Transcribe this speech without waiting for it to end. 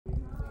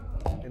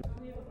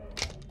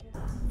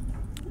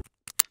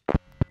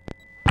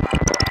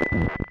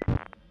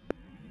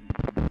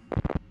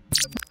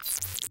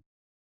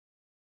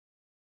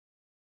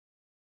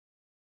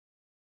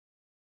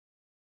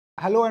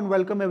Hello and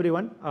welcome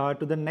everyone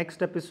to the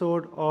next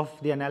episode of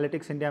the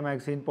Analytics India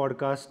Magazine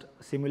podcast,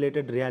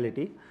 Simulated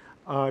Reality.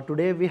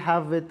 Today we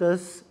have with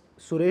us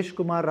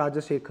Sureshkumar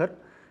Rajasekar.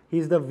 He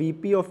is the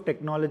VP of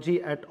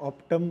Technology at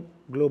Optum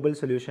Global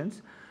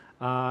Solutions.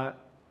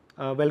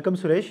 Welcome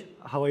Suresh.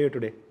 How are you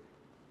today?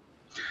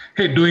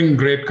 Hey, doing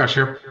great,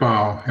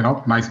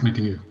 Kashyap. Nice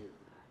meeting you.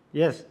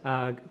 Yes,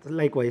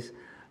 likewise.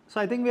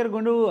 So I think we are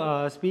going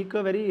to speak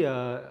a very,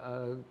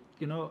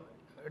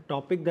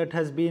 topic that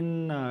has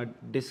been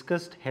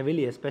discussed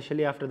heavily,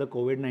 especially after the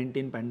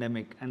COVID-19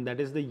 pandemic, and that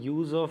is the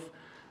use of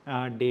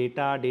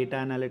data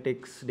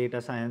analytics,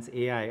 data science,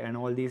 AI, and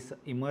all these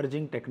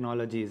emerging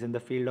technologies in the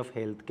field of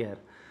healthcare,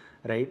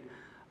 right?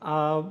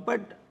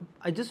 But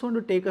I just want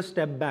to take a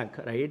step back,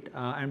 right?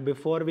 And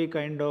before we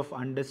kind of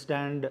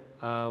understand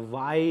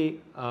why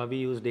we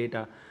use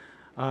data,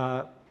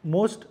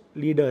 most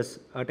leaders,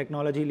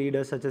 technology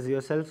leaders such as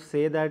yourself,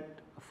 say that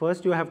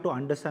first you have to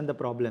understand the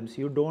problems.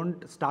 You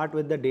don't start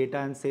with the data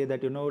and say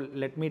that,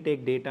 let me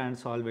take data and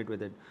solve it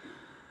with it.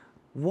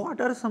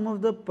 What are some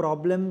of the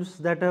problems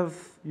that have,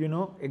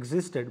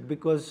 existed?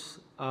 Because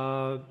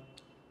healthcare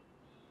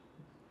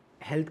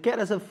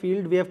as a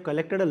field, we have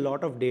collected a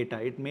lot of data.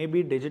 It may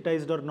be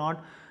digitized or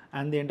not,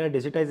 and the entire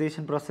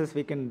digitization process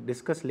we can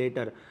discuss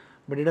later.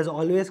 But it has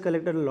always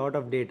collected a lot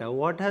of data.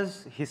 What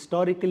has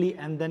historically,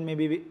 and then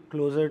maybe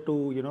closer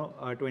to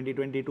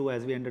 2022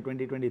 as we enter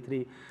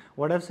 2023,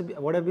 what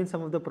have been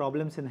some of the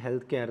problems in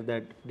healthcare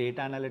that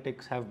data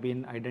analytics have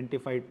been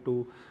identified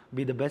to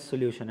be the best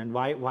solution, and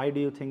why do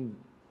you think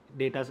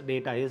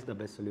data is the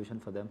best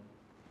solution for them?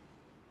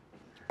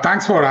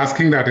 Thanks for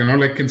asking that,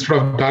 instead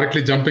of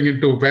directly jumping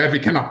into where we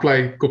can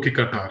apply cookie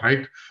cutter,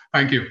 right?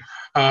 Thank you.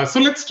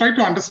 So let's try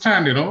to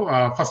understand,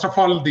 first of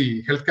all,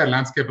 the healthcare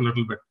landscape a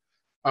little bit.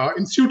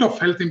 Institute of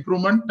Health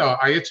Improvement,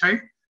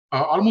 IHI,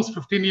 almost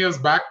 15 years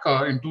back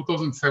in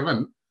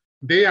 2007,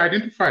 they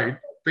identified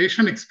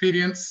patient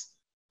experience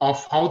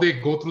of how they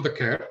go through the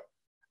care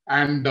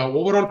and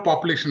overall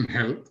population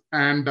health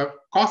and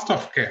cost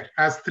of care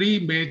as three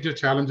major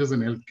challenges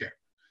in healthcare.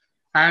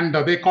 And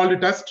they called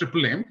it as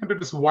triple aim, and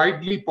it is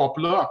widely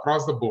popular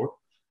across the board.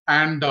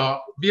 And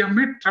we have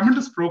made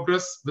tremendous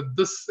progress with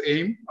this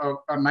aim,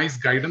 a nice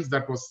guidance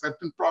that was set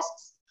in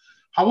process.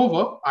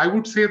 However, I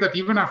would say that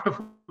even after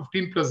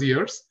 15 plus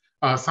years,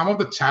 some of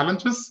the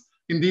challenges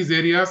in these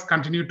areas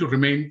continue to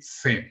remain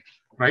same,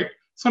 right?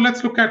 So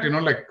let's look at,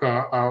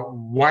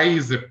 why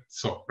is it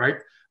so, right?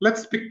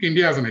 Let's pick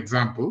India as an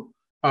example.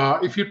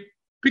 If you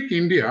pick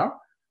India,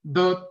 in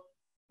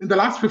the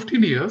last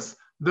 15 years,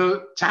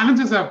 the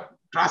challenges have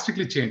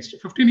drastically changed.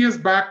 15 years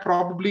back,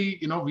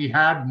 probably, we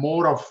had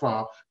more of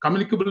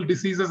communicable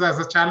diseases as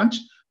a challenge,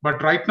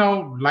 but right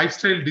now,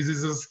 lifestyle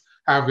diseases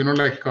have,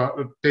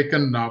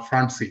 taken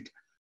front seat,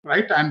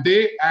 right?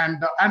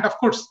 And of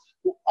course,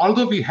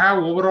 although we have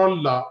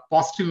overall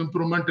positive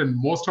improvement in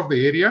most of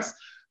the areas,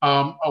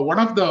 one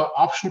of the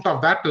offshoot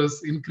of that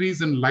is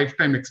increase in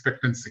lifetime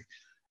expectancy.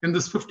 In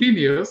this 15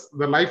 years,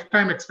 the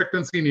lifetime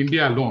expectancy in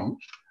India alone,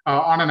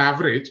 on an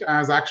average,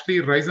 has actually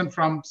risen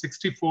from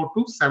 64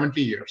 to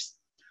 70 years,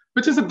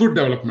 which is a good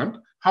development.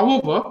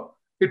 However,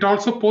 it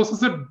also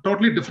poses a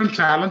totally different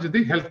challenge in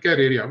the healthcare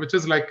area, which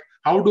is like,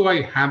 how do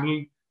I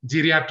handle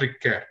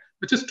geriatric care,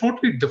 which is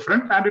totally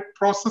different, and it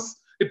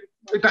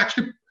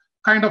actually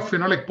kind of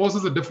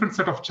poses a different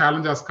set of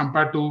challenges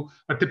compared to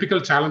a typical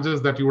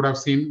challenges that you would have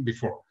seen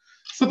before.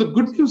 So the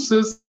good news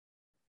is,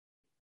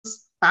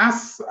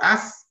 as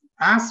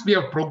we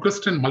have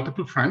progressed in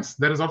multiple fronts,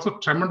 there is also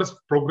tremendous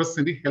progress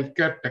in the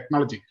healthcare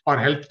technology or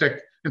health tech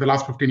in the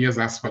last 15 years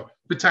as well,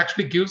 which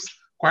actually gives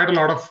quite a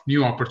lot of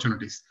new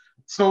opportunities.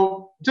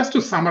 So just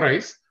to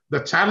summarize,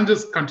 the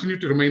challenges continue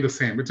to remain the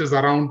same, which is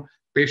around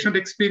patient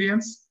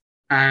experience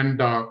and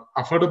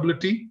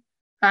affordability,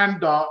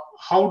 and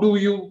how do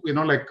you,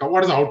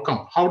 what is the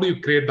outcome? How do you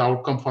create the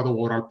outcome for the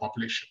overall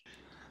population?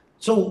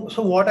 So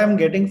what I'm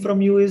getting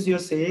from you is you're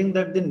saying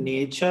that the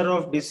nature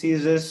of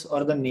diseases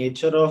or the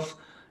nature of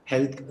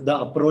health, the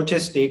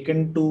approaches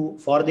taken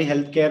for the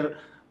healthcare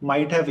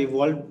might have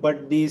evolved,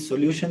 but the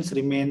solutions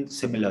remain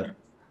similar.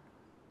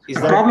 The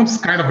problems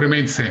kind of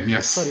remain same,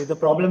 yes. Sorry, the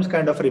problems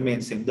kind of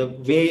remain same. The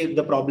way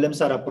the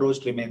problems are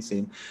approached remains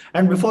same.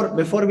 And before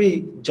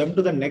we jump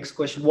to the next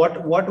question,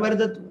 what were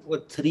the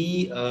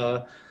three?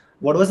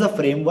 What was the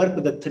framework?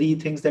 The three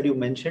things that you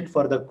mentioned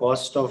for the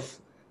cost of?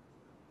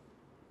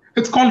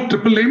 It's called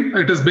triple aim.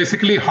 It is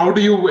basically how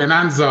do you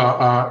enhance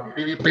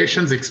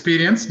patient's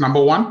experience?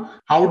 Number one,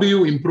 how do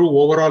you improve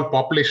overall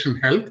population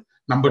health?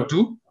 Number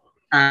two,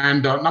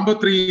 and number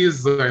three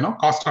is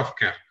cost of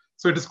care.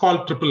 So it is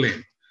called triple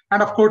aim.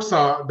 And of course,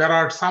 there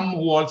are some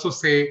who also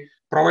say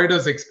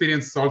providers'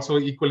 experience is also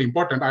equally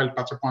important. I'll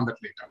touch upon that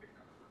later.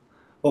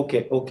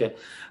 Okay.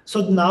 So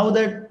now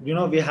that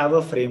we have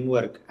a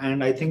framework,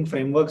 and I think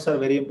frameworks are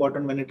very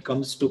important when it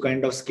comes to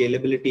kind of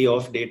scalability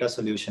of data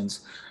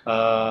solutions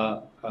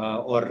or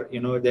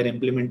their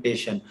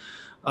implementation.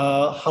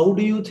 How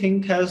do you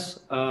think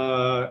has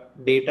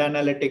data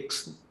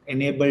analytics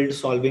enabled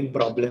solving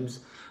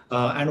problems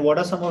And what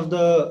are some of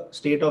the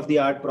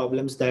state-of-the-art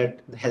problems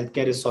that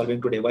healthcare is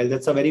solving today? While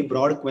that's a very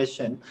broad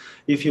question,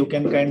 if you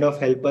can kind of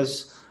help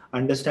us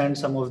understand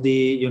some of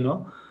the,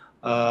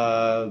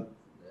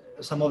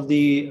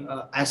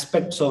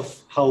 aspects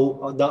of how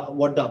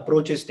what the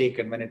approach is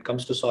taken when it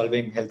comes to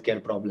solving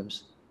healthcare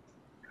problems.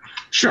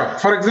 Sure.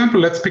 For example,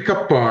 let's pick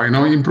up,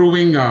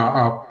 improving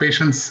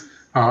patients'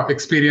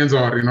 experience,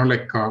 or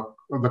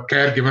the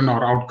care given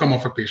or outcome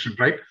of a patient,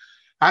 right?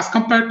 As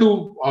compared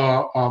to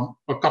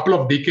a couple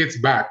of decades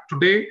back,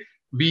 today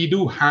we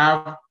do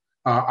have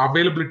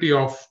availability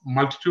of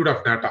multitude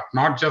of data,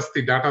 not just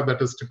the data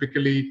that is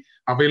typically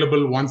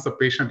available once the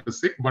patient is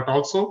sick, but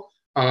also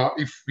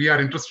if we are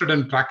interested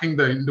in tracking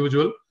the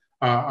individual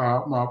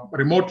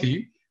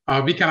remotely,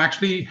 we can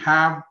actually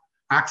have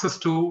access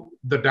to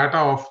the data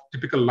of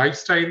typical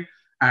lifestyle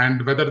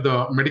and whether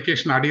the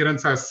medication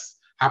adherence has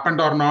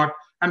happened or not.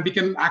 And we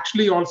can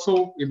actually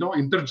also,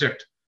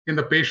 interject in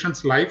the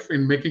patient's life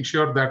in making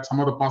sure that some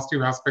of the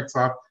positive aspects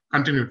are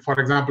continued. For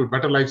example,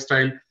 better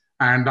lifestyle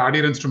and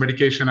adherence to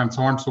medication and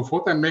so on and so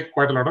forth, and make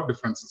quite a lot of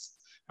differences,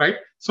 right?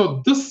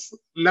 So this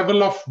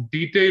level of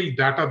detailed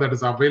data that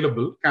is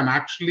available can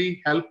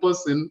actually help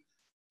us in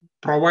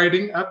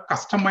providing a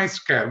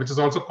customized care, which is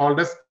also called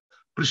as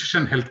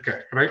precision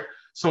healthcare, right?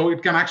 So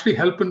it can actually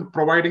help in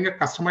providing a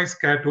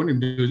customized care to an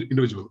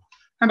individual.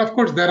 And of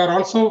course, there are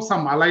also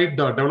some allied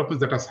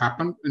developments that has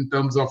happened in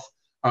terms of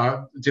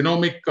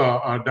genomic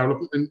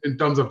development, in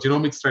terms of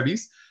genomic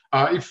studies.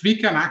 If we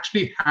can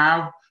actually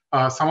have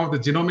some of the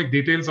genomic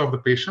details of the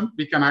patient,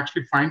 we can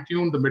actually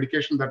fine-tune the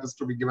medication that is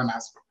to be given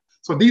as well.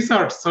 So these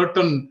are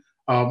certain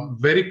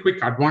very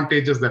quick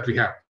advantages that we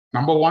have.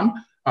 Number one,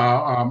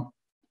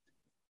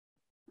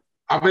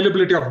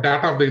 availability of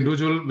data of the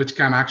individual, which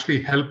can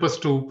actually help us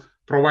to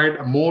provide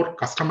a more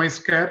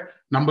customized care.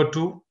 Number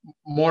two,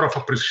 more of a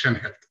precision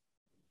health.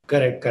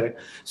 Correct.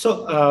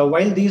 So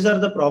while these are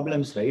the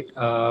problems, right,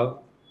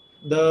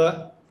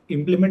 the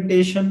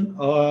implementation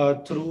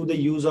through the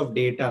use of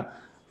data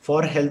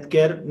for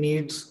healthcare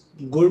needs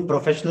good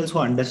professionals who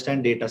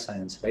understand data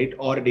science, right,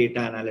 or data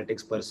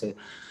analytics per se.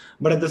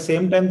 But at the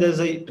same time, there's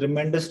a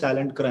tremendous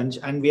talent crunch,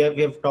 and we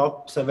have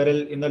talked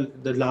several in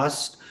the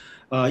last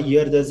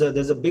year.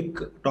 There's a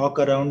big talk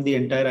around the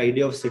entire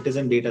idea of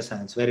citizen data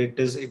science, where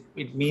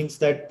it means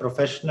that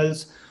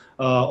professionals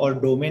or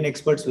domain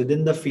experts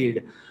within the field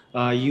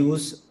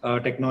use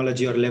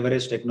technology or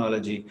leverage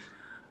technology.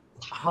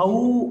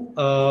 How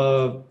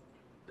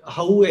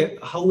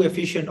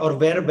efficient, or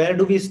where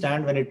do we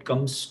stand when it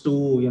comes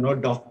to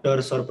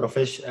doctors or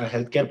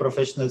healthcare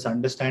professionals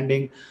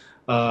understanding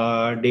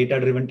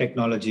data-driven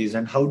technologies,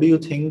 and how do you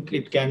think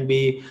it can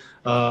be?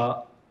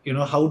 How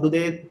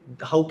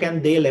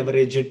can they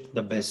leverage it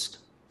the best?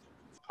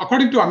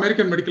 According to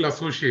American Medical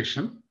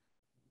Association,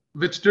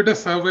 which did a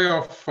survey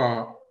of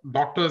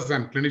doctors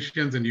and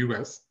clinicians in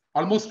US,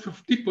 almost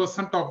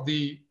 50% of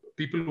the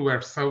people who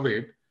were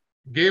surveyed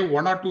gave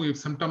one or two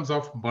symptoms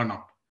of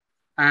burnout.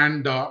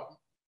 And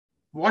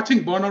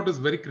watching burnout is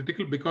very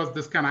critical because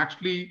this can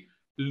actually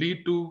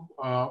lead to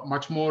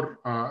much more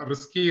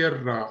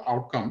riskier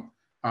outcome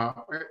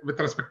with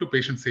respect to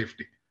patient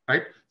safety,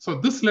 right? So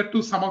this led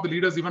to some of the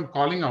leaders even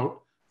calling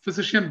out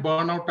physician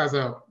burnout as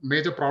a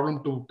major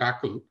problem to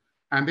tackle.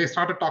 And they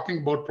started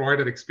talking about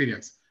provider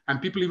experience.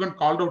 And people even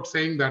called out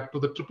saying that to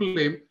the triple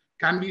aim,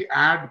 can we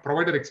add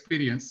provider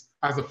experience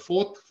as a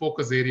fourth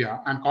focus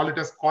area and call it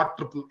as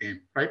quadruple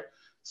aim, right?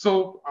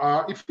 So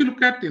if you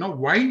look at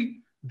why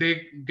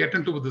they get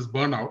into this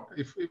burnout,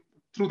 if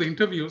through the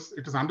interviews,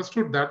 it is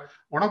understood that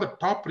one of the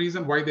top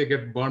reasons why they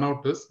get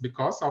burnout is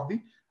because of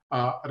the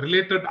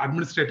related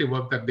administrative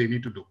work that they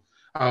need to do.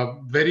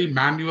 Very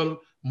manual,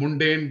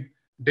 mundane,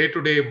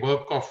 day-to-day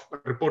work of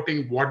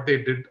reporting what they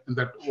did in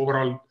that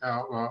overall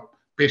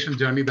patient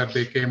journey that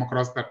they came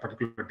across that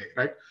particular day,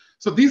 right?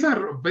 So these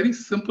are very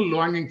simple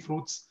low-hanging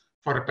fruits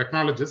for a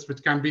technologist,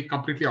 which can be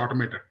completely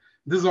automated.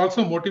 This is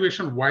also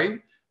motivation why a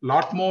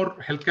lot more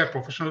healthcare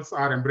professionals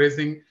are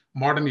embracing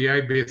modern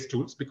AI-based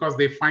tools, because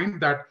they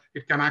find that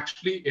it can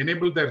actually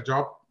enable their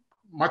job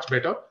much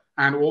better,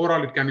 and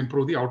overall it can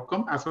improve the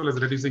outcome as well as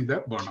reducing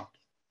their burnout.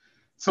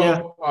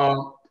 So,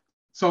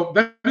 so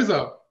there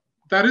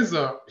is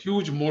a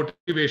huge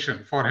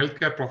motivation for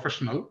healthcare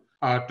professional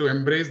to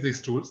embrace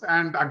these tools.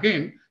 And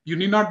again, you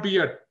need not be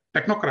a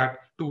technocrat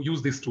to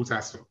use these tools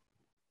as well.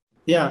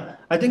 Yeah,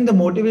 I think the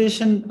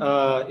motivation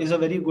is a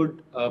very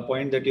good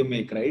point that you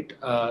make, right?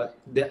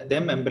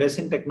 Them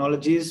embracing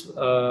technologies,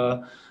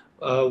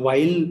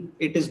 while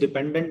it is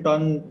dependent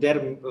on their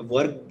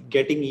work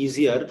getting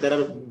easier, there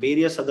are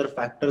various other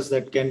factors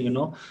that can,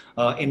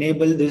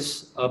 enable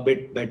this a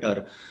bit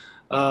better.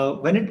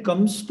 When it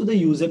comes to the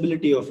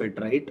usability of it,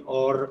 right?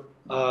 Or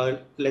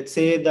let's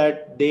say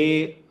that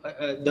the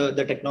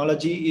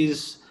technology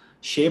is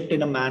shaped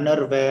in a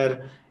manner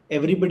where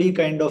everybody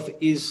kind of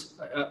is,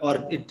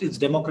 or it is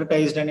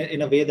democratized and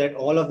in a way that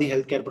all of the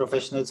healthcare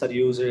professionals are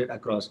using it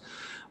across.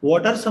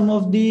 What is some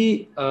of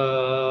the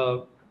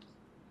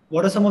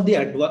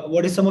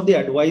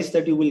advice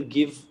that you will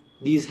give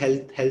these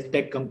health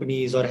tech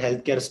companies or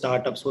healthcare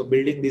startups were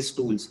building these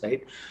tools,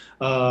 right,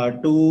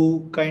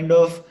 to kind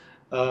of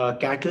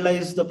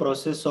catalyze the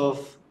process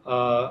of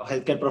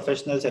healthcare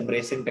professionals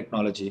embracing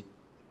technology?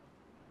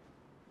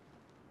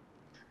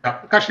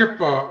 Yeah,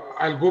 Kashyap,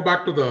 I'll go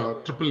back to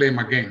the triple aim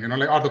again,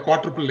 or the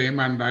quadruple aim,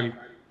 and I'll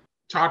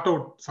chart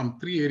out some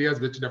three areas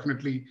which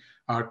definitely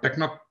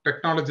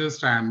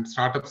technologists and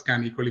startups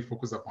can equally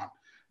focus upon.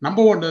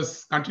 Number one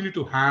is continue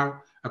to have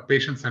a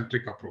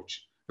patient-centric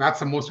approach. That's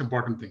the most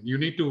important thing. You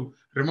need to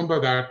remember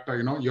that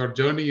your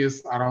journey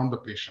is around the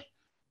patient,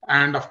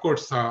 and of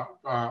course,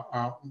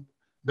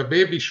 the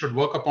way we should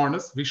work upon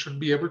is we should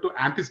be able to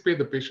anticipate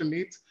the patient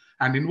needs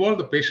and involve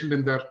the patient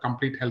in their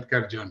complete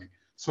healthcare journey,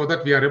 so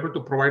that we are able to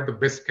provide the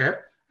best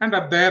care and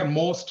at their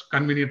most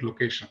convenient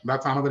location.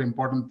 That's another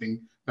important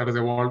thing that has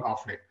evolved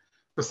of late.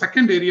 The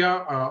second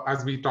area,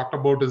 as we talked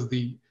about, is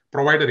the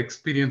provider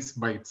experience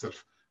by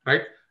itself,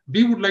 right?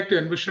 We would like to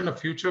envision a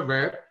future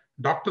where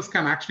doctors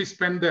can actually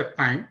spend their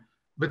time,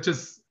 which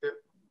is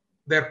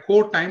their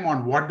core time,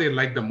 on what they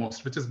like the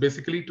most, which is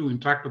basically to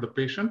interact with the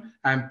patient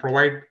and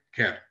provide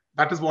care.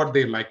 That is what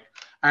they like.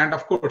 And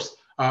of course,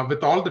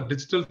 with all the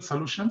digital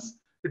solutions,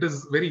 it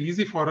is very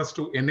easy for us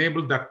to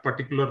enable that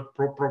particular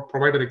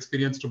provider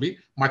experience to be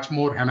much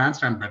more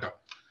enhanced and better.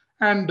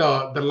 And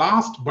the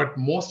last but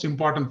most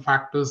important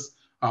fact is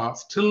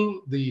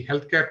still the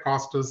healthcare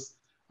cost is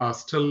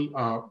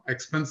still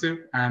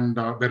expensive, and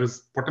there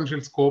is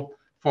potential scope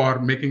for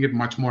making it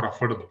much more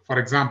affordable. For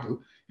example,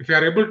 if we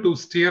are able to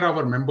steer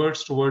our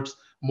members towards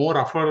more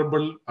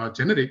affordable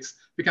generics,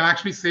 we can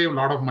actually save a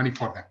lot of money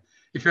for them.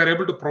 If you are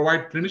able to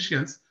provide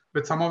clinicians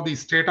with some of the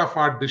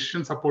state-of-art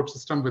decision support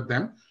system with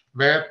them,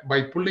 where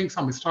by pulling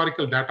some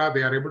historical data,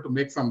 they are able to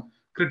make some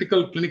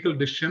critical clinical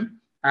decision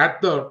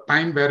at the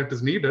time where it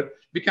is needed,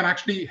 we can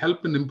actually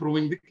help in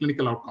improving the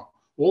clinical outcome.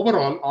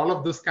 Overall, all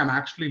of this can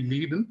actually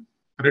lead in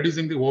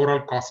reducing the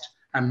overall cost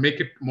and make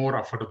it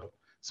more affordable.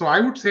 So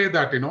I would say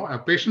that a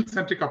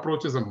patient-centric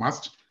approach is a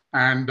must,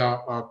 and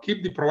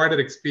keep the provider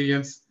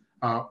experience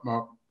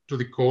to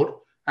the core,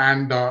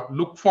 and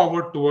look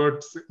forward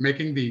towards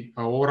making the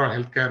overall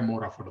healthcare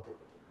more affordable.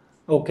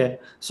 Okay,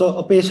 so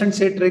a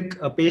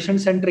patient-centric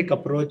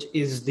approach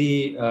is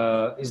the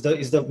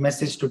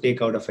message to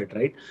take out of it,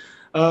 right?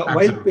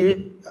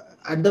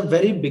 At the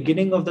very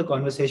beginning of the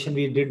conversation,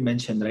 we did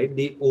mention, right,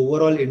 the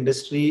overall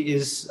industry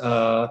is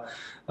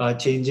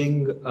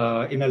changing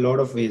in a lot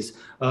of ways,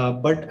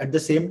 but at the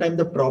same time,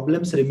 the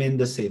problems remain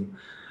the same.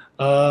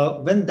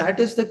 When that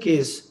is the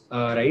case,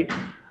 right,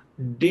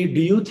 do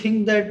you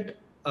think that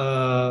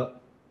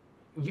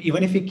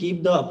even if we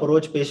keep the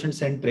approach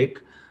patient-centric,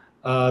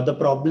 the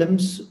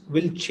problems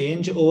will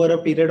change over a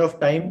period of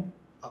time?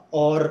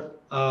 Or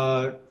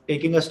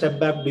taking a step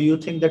back, do you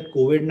think that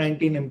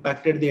COVID-19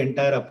 impacted the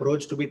entire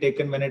approach to be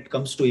taken when it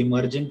comes to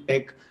emerging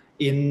tech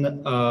in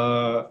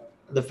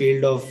the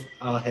field of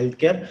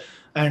healthcare?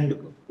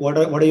 And what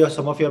are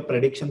some of your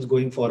predictions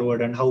going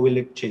forward, and how will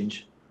it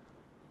change?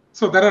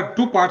 So there are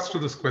two parts to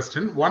this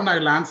question. One,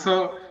 I'll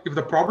answer, if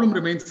the problem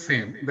remains the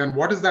same, then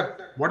what is that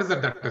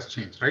that has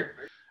changed, right?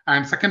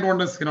 And second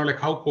one is, like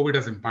how COVID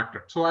has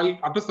impacted. So I'll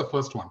address the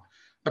first one.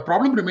 The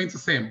problem remains the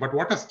same, but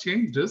what has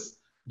changed is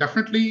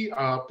definitely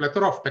a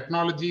plethora of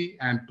technology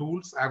and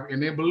tools have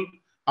enabled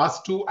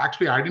us to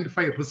actually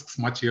identify risks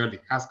much early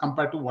as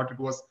compared to what it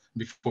was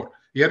before.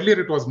 Earlier,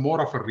 it was more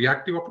of a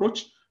reactive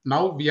approach.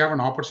 Now we have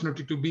an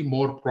opportunity to be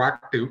more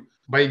proactive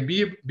by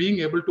being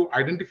able to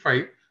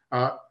identify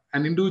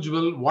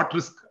what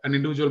risk an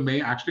individual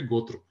may actually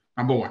go through,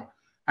 number one.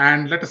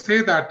 And let us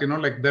say that,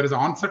 like there is an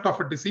onset of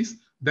a disease,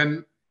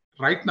 then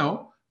right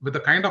now, with the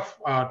kind of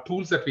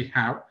tools that we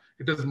have,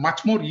 it is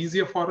much more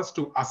easier for us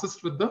to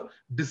assist with the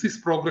disease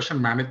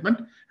progression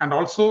management. And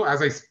also,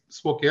 as I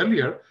spoke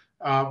earlier,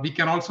 we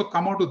can also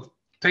come out with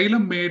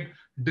tailor-made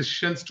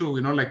decisions to,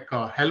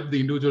 help the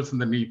individuals in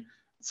the need.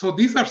 So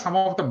these are some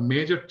of the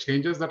major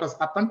changes that has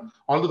happened.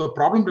 Although the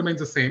problem remains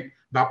the same,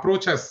 the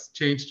approach has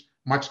changed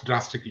much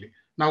drastically.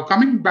 Now,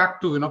 coming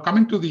back to,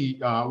 coming to the,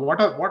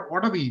 what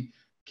are the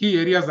key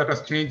areas that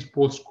has changed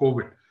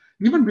post-COVID?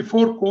 Even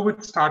before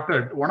COVID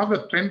started, one of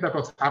the trends that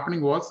was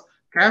happening was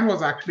care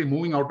was actually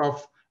moving out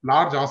of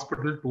large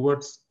hospital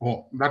towards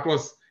home. That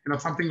was,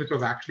 something which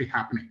was actually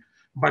happening.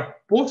 But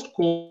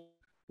post-COVID,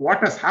 what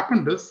has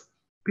happened is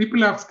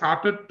people have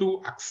started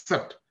to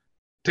accept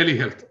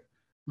telehealth,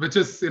 which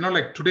is,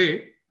 like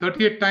today,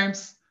 38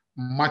 times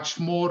much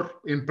more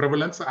in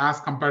prevalence as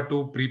compared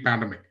to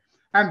pre-pandemic.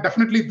 And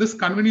definitely this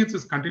convenience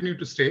is continuing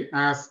to stay,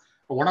 as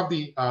one of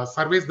the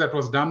surveys that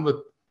was done with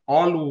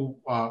all who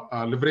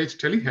leverage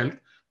telehealth,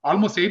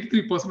 almost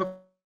 83% of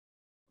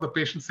the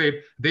patients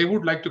said they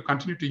would like to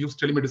continue to use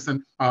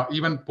telemedicine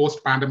even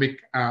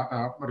post-pandemic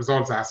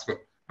results as well,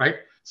 right?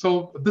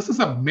 So this is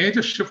a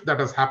major shift that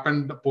has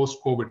happened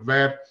post-COVID,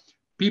 where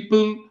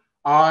people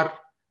are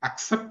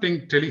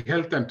accepting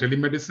telehealth and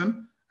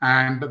telemedicine,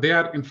 and they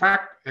are in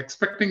fact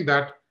expecting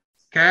that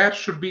care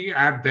should be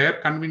at their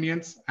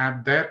convenience,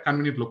 at their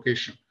convenient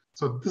location.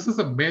 So this is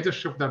a major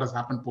shift that has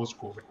happened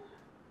post-COVID.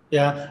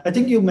 Yeah, I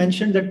think you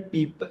mentioned that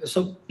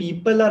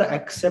people are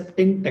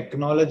accepting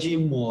technology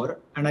more,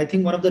 and I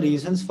think one of the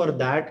reasons for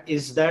that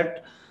is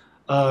that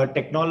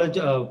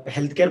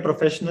healthcare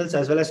professionals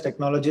as well as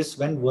technologists,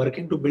 when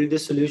working to build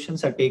these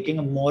solutions, are taking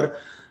a more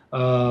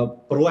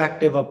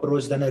proactive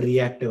approach than a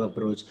reactive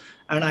approach.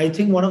 And I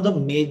think one of the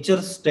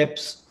major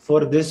steps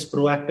for this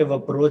proactive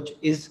approach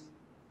is,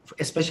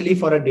 especially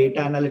for a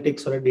data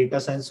analytics or a data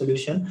science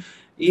solution,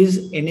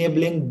 is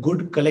enabling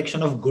good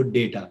collection of good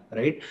data,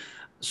 right?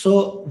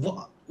 So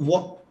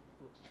what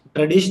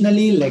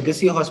traditionally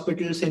legacy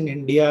hospitals in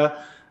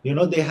India,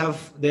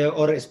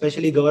 or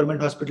especially government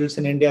hospitals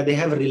in India, they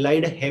have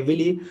relied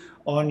heavily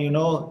on,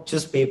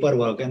 just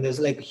paperwork, and there's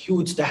like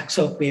huge stacks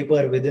of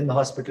paper within the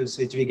hospitals,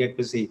 which we get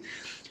to see.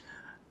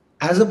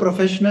 As a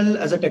professional,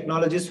 as a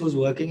technologist who's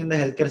working in the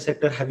healthcare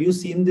sector, have you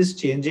seen this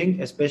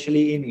changing,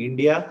 especially in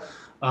India?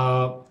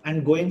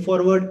 And going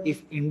forward,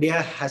 if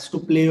India has to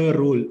play a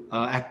role,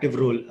 active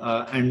role,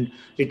 and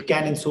it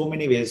can in so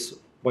many ways.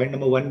 Point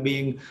number one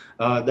being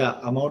the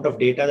amount of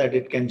data that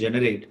it can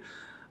generate.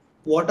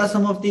 What are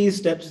some of these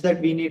steps that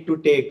we need to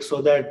take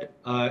so that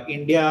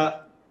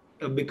India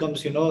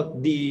becomes,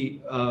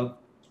 the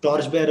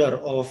torchbearer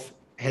of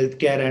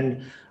healthcare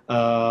and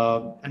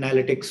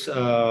analytics,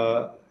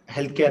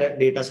 healthcare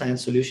data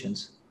science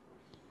solutions?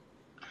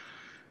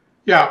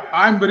 Yeah,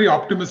 I'm very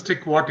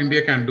optimistic what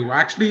India can do.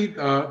 Actually,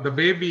 the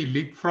way we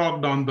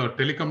leapfrogged on the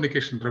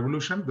telecommunication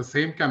revolution, the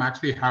same can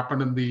actually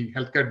happen in the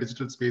healthcare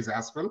digital space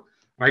as well.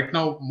 Right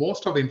now,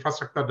 most of the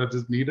infrastructure that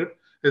is needed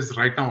is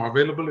right now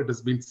available. It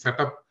has been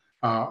set up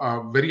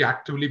very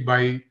actively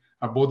by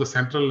both the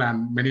central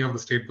and many of the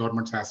state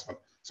governments as well.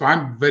 So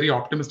I'm very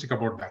optimistic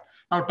about that.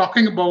 Now,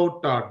 talking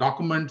about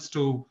documents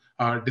to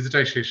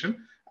digitization,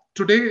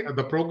 today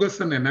the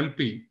progress in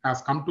NLP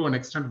has come to an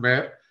extent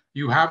where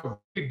you have a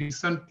very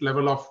decent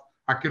level of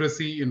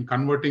accuracy in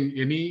converting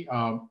any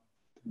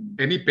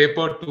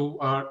paper to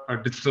a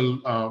digital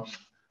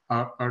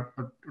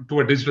to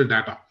a digital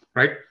data,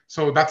 right?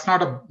 So that's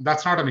not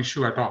an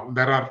issue at all.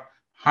 There are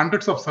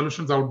hundreds of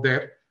solutions out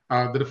there.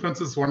 The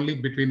difference is only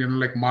between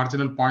like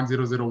marginal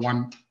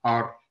 0.001,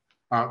 or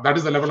that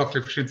is the level of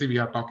efficiency we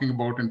are talking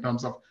about in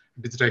terms of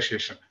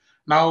digitization.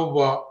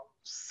 Now,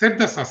 set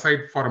this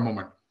aside for a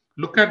moment.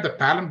 Look at the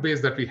talent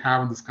base that we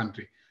have in this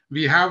country.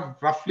 We have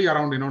roughly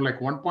around like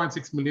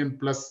 1.6 million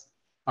plus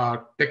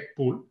tech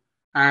pool,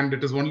 and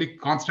it is only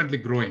constantly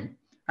growing.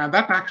 And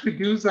that actually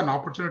gives an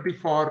opportunity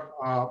for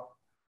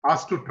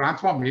us to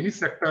transform any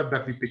sector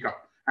that we pick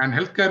up. And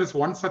healthcare is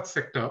one such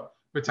sector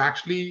which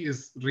actually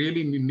is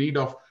really in need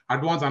of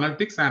advanced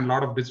analytics and a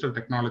lot of digital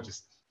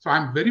technologies. So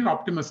I'm very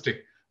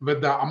optimistic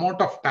with the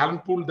amount of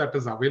talent pool that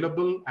is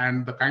available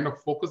and the kind of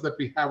focus that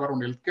we have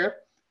around healthcare.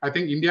 I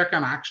think India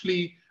can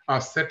actually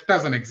set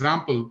as an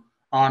example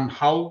on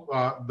how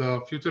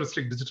the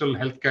futuristic digital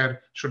healthcare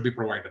should be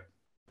provided.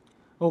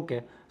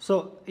 Okay,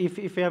 so if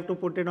you have to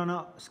put it on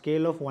a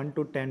scale of 1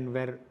 to 10,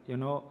 where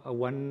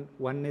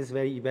one is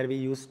where we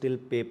use still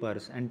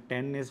papers, and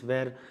 10 is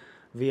where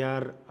we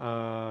are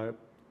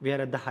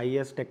at the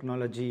highest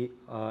technology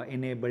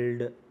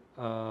enabled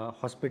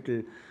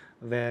hospital,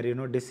 where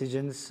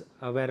decisions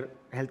where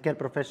healthcare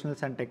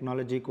professionals and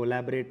technology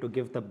collaborate to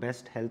give the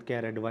best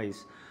healthcare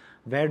advice.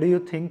 Where do you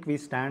think we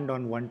stand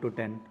on 1 to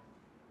 10?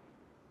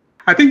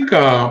 I think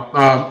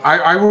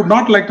I would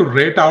not like to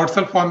rate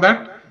ourselves on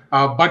that.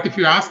 But if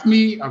you ask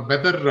me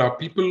whether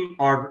people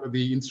or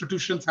the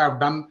institutions have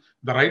done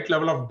the right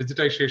level of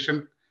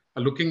digitization,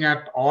 looking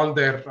at all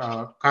their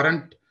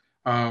current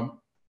um,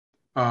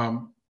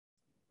 um,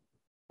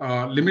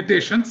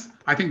 limitations,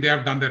 I think they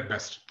have done their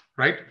best.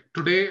 Right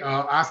today,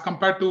 as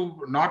compared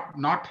to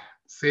not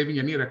saving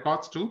any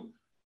records to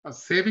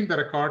saving the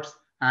records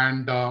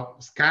and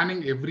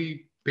scanning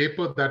every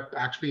paper that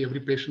actually every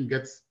patient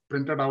gets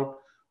printed out.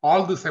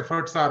 All these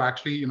efforts are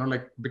actually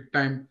like big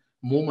time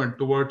movement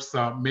towards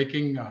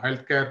making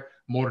healthcare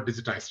more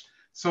digitized.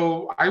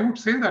 So I would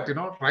say that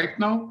right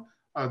now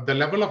the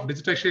level of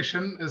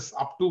digitization is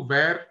up to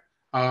where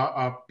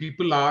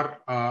people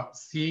are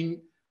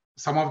seeing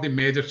some of the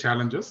major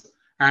challenges,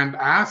 and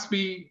as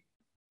we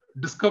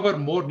discover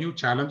more new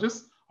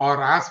challenges,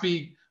 or as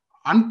we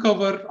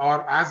uncover,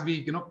 or as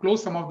we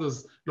close some of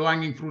those low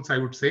hanging fruits, I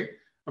would say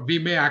we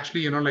may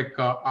actually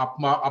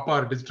up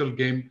our digital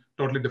game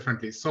totally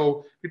differently.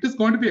 So it is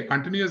going to be a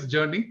continuous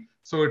journey.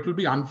 So it will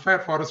be unfair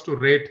for us to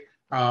rate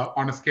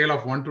on a scale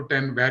of 1 to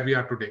 10 where we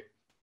are today.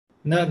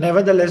 No,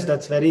 nevertheless,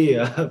 that's very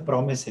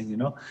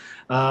promising,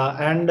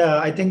 and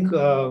I think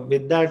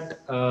with that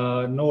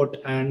note,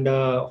 and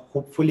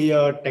hopefully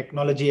a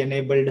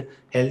technology-enabled,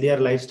 healthier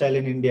lifestyle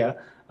in India,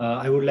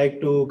 I would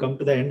like to come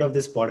to the end of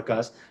this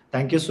podcast.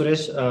 Thank you,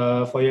 Suresh,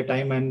 for your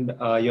time and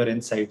your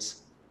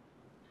insights.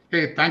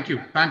 Hey, thank you.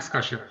 Thanks,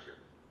 Kashyap.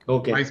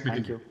 Okay, Nice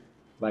meeting thank you.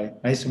 Bye.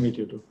 Nice to meet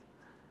you too.